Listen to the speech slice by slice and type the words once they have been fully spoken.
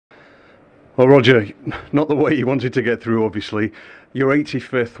Well, Roger, not the way you wanted to get through, obviously. Your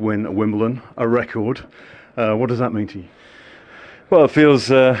 85th win at Wimbledon, a record. What does that mean to you? Well, it feels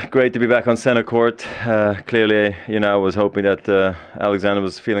great to be back on centre court. Clearly, I was hoping that Alexander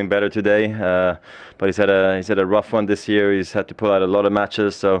was feeling better today, but he's had a rough one this year. He's had to pull out a lot of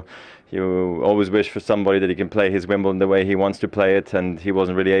matches, so you always wish for somebody that he can play his Wimbledon the way he wants to play it, and he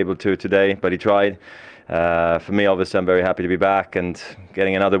wasn't really able to today, but he tried. For me, obviously, I'm very happy to be back and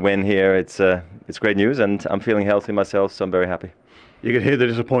getting another win here. It's great news, and I'm feeling healthy myself, so I'm very happy. You can hear the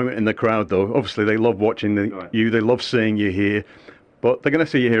disappointment in the crowd, though. Obviously, they love watching you. They love seeing you here. But they're going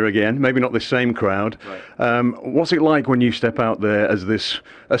to see you here again, maybe not the same crowd. Right. What's it like when you step out there as this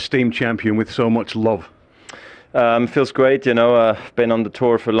esteemed champion with so much love? Feels great, I've been on the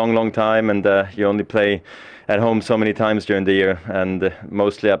tour for a long, long time, and you only play at home so many times during the year, and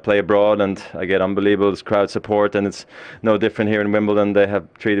mostly I play abroad, and I get unbelievable crowd support, and it's no different here in Wimbledon. They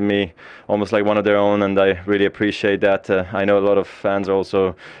have treated me almost like one of their own, and I really appreciate that. I know a lot of fans are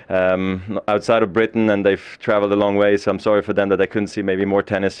also outside of Britain, and they've traveled a long way, so I'm sorry for them that I couldn't see maybe more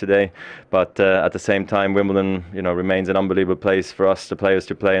tennis today, but at the same time, Wimbledon remains an unbelievable place for us, the players,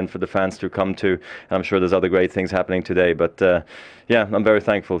 to play and for the fans to come to, and I'm sure there's other great things happening today, but yeah, I'm very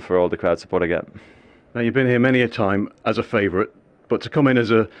thankful for all the crowd support I get. Now, you've been here many a time as a favourite, but to come in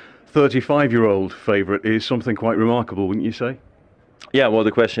as a 35-year-old favourite is something quite remarkable, wouldn't you say? Yeah, well,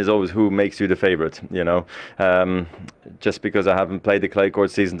 the question is always who makes you the favourite, Just because I haven't played the clay court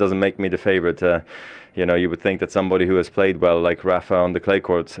season doesn't make me the favourite. You would think that somebody who has played well, like Rafa on the clay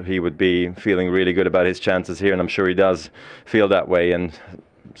courts, he would be feeling really good about his chances here, and I'm sure he does feel that way. And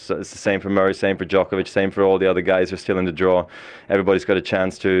so it's the same for Murray, same for Djokovic, same for all the other guys who are still in the draw. Everybody's got a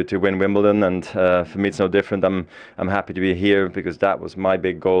chance to win Wimbledon, and for me it's no different. I'm happy to be here because that was my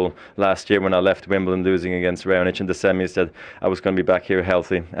big goal last year when I left Wimbledon losing against Raonic in the semis, that I was going to be back here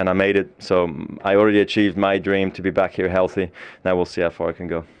healthy, and I made it. So I already achieved my dream to be back here healthy. Now we'll see how far I can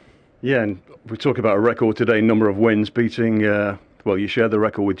go. Yeah, and we talk about a record today, number of wins, beating well, you share the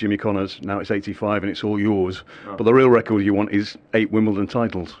record with Jimmy Connors. Now it's 85 and it's all yours. Oh. But the real record you want is 8 Wimbledon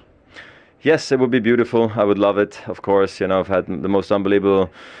titles. Yes, it would be beautiful. I would love it, of course. I've had the most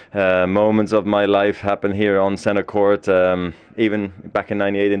unbelievable moments of my life happen here on centre court. Even back in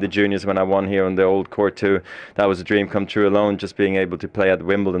 '98 in the juniors when I won here on the old court too. That was a dream come true alone, just being able to play at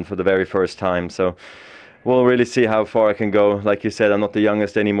Wimbledon for the very first time. So we'll really see how far I can go. Like you said, I'm not the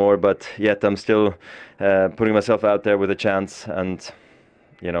youngest anymore, but yet I'm still putting myself out there with a chance, and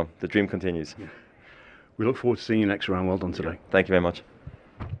the dream continues. Yeah. We look forward to seeing you next round. Well done today. Thank you very much.